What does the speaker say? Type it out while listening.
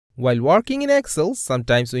While working in Excel,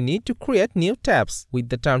 sometimes we need to create new tabs. With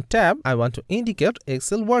the term tab, I want to indicate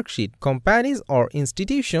Excel worksheet. Companies or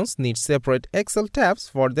institutions need separate Excel tabs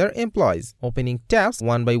for their employees. Opening tabs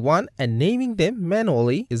one by one and naming them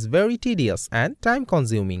manually is very tedious and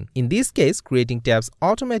time-consuming. In this case, creating tabs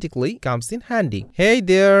automatically comes in handy. Hey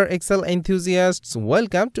there, Excel enthusiasts!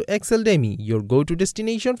 Welcome to Exceldemy, your go-to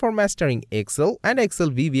destination for mastering Excel and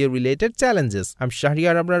Excel VBA related challenges. I'm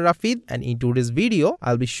Shahriar, Abrar, Rafid, and in today's video,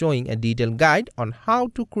 I'll be showing a detailed guide on how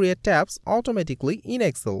to create tabs automatically in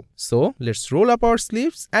Excel. So let's roll up our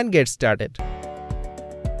sleeves and get started.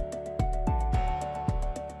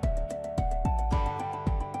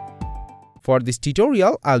 For this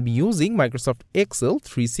tutorial, I'll be using Microsoft Excel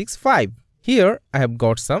 365. Here, I have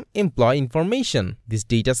got some employee information. This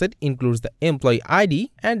dataset includes the employee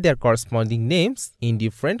ID and their corresponding names in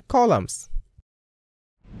different columns.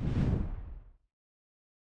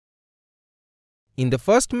 In the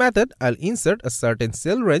first method, I'll insert a certain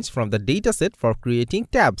cell range from the dataset for creating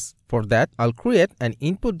tabs. For that, I'll create an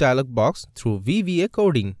input dialog box through VBA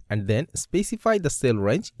coding and then specify the cell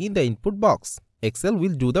range in the input box. Excel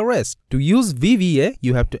will do the rest. To use VBA,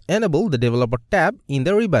 you have to enable the developer tab in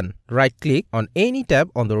the ribbon. Right-click on any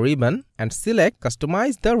tab on the ribbon and select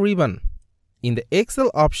Customize the ribbon. In the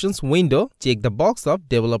Excel options window, check the box of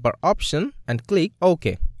developer option and click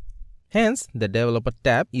OK. Hence, the developer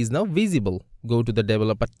tab is now visible. Go to the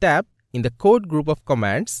developer tab. In the code group of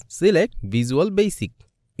commands, select Visual Basic.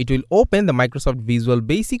 It will open the Microsoft Visual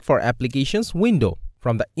Basic for Applications window.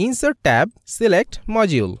 From the Insert tab, select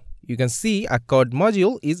Module. You can see a code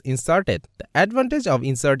module is inserted. The advantage of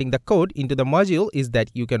inserting the code into the module is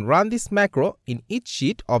that you can run this macro in each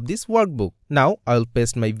sheet of this workbook. Now, I'll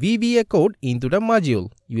paste my VBA code into the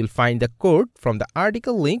module. You will find the code from the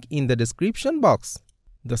article link in the description box.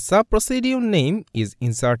 The sub-procedure name is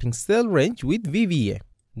inserting cell range with VBA.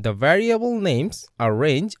 The variable names are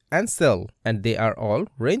range and cell, and they are all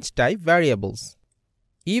range type variables.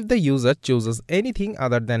 If the user chooses anything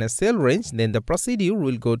other than a cell range, then the procedure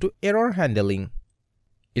will go to error handling.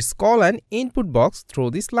 It's called an input box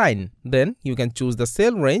through this line. Then you can choose the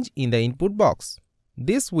cell range in the input box.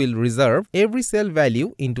 This will reserve every cell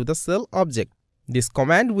value into the cell object. This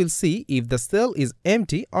command will see if the cell is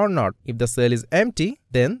empty or not. If the cell is empty,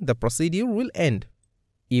 then the procedure will end.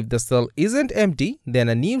 If the cell isn't empty, then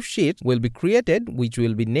a new sheet will be created which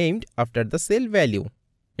will be named after the cell value.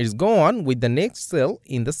 Let's go on with the next cell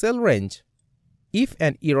in the cell range. If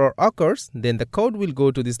an error occurs, then the code will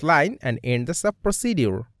go to this line and end the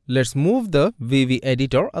sub-procedure. Let's move the VB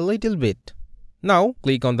editor a little bit. Now,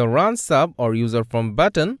 click on the Run Sub or User From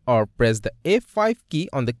button or press the F5 key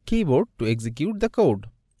on the keyboard to execute the code.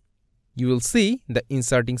 You will see the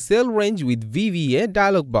Inserting Cell Range with VBA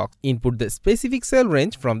dialog box. Input the specific cell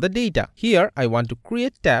range from the data. Here, I want to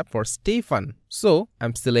create tab for Stefan. So,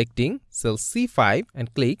 I'm selecting cell C5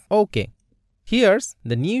 and click OK. Here's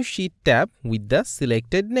the New Sheet tab with the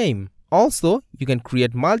selected name. Also, you can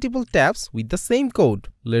create multiple tabs with the same code.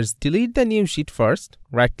 Let's delete the new sheet first.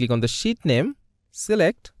 Right-click on the sheet name.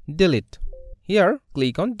 Select Delete. Here,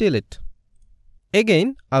 click on Delete.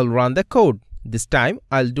 Again, I'll run the code. This time,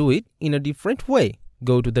 I'll do it in a different way.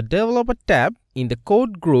 Go to the Developer tab. In the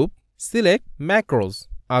code group, select Macros.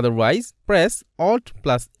 Otherwise, press Alt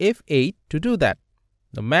plus F8 to do that.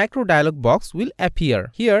 The macro dialog box will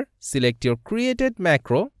appear. Here, select your created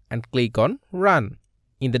macro and click on Run.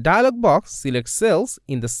 In the dialog box, select cells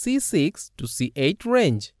in the C6 to C8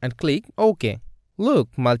 range and click OK. Look,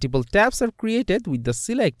 multiple tabs are created with the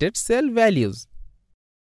selected cell values.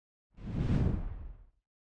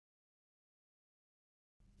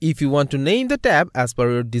 If you want to name the tab as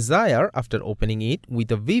per your desire after opening it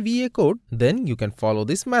with a VBA code, then you can follow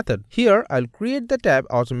this method. Here, I'll create the tab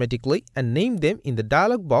automatically and name them in the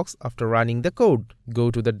dialog box after running the code.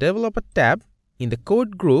 Go to the Developer tab. In the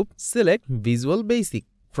code group, select Visual Basic.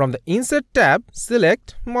 From the Insert tab,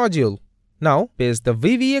 select Module. Now, paste the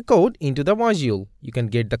VBA code into the module. You can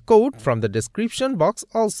get the code from the description box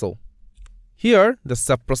also. Here, the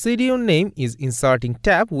sub-procedure name is Inserting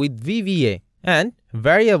tab with VBA and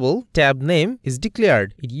variable tab name is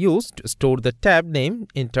declared. It used to store the tab name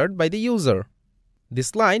entered by the user.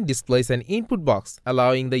 This line displays an input box,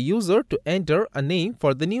 allowing the user to enter a name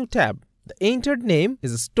for the new tab. The entered name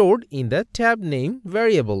is stored in the tab name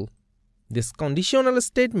variable. This conditional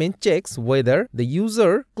statement checks whether the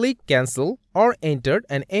user clicked cancel or entered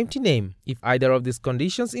an empty name. If either of these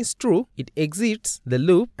conditions is true, it exits the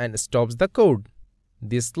loop and stops the code.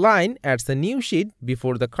 This line adds a new sheet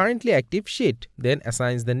before the currently active sheet, then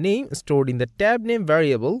assigns the name stored in the tab name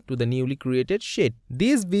variable to the newly created sheet.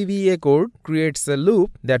 This VBA code creates a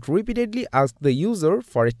loop that repeatedly asks the user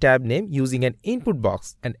for a tab name using an input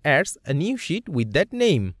box and adds a new sheet with that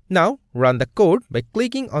name. Now run the code by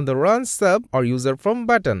clicking on the Run Sub or User From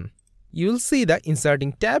button. You will see the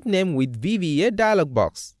Inserting Tab Name with VBA dialog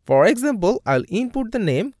box. For example, I'll input the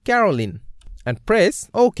name Caroline and press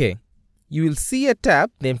OK. You will see a tab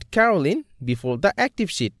named Caroline before the active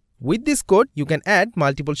sheet. With this code, you can add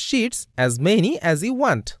multiple sheets, as many as you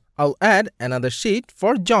want. I'll add another sheet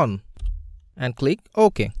for John and click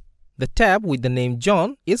OK. The tab with the name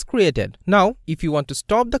John is created. Now, if you want to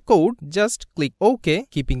stop the code, just click OK,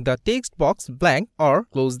 keeping the text box blank, or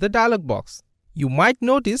close the dialog box. You might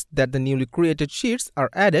notice that the newly created sheets are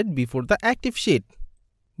added before the active sheet.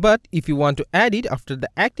 But if you want to add it after the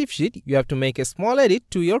active sheet, you have to make a small edit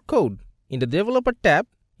to your code. In the Developer tab,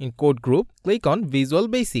 in Code Group, click on Visual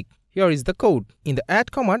Basic. Here is the code. In the Add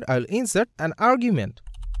command, I will insert an argument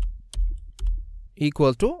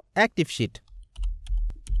equal to active sheet.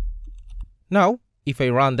 Now, if I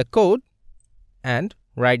run the code and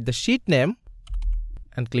write the sheet name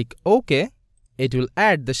and click OK, it will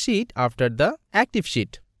add the sheet after the active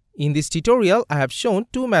sheet. In this tutorial, I have shown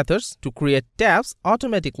two methods to create tabs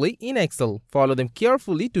automatically in Excel. Follow them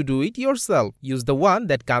carefully to do it yourself. Use the one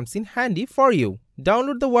that comes in handy for you.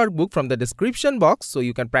 Download the workbook from the description box so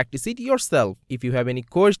you can practice it yourself. If you have any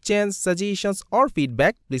questions, suggestions or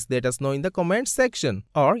feedback, please let us know in the comments section,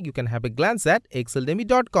 or you can have a glance at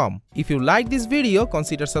exceldemy.com. If you like this video,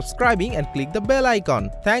 consider subscribing and click the bell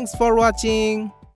icon. Thanks for watching.